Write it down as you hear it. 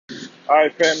All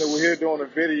right, family, we're here doing a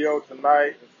video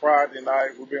tonight. It's Friday night.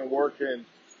 We've been working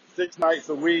 6 nights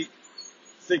a week,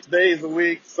 6 days a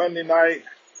week, Sunday night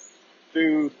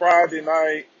through Friday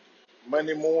night,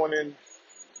 Monday morning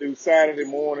through Saturday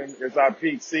morning is our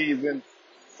peak season.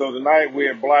 So tonight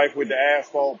we're at Blythe with the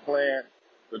asphalt plant.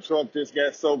 The truck just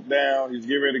got soaked down. He's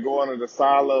getting ready to go under the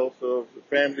silo. So the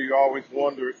family always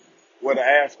wondered where the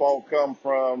asphalt come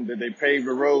from that they pave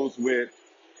the roads with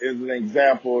is an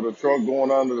example of the truck going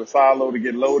under the silo to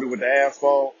get loaded with the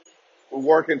asphalt. We're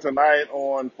working tonight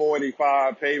on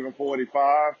 45, paving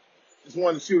 45. Just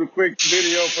wanted to shoot a quick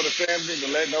video for the family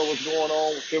to let know what's going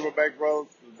on with Silverback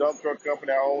Brothers, the dump truck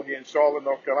company I own here in Charlotte,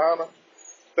 North Carolina.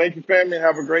 Thank you, family, and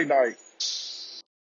have a great night.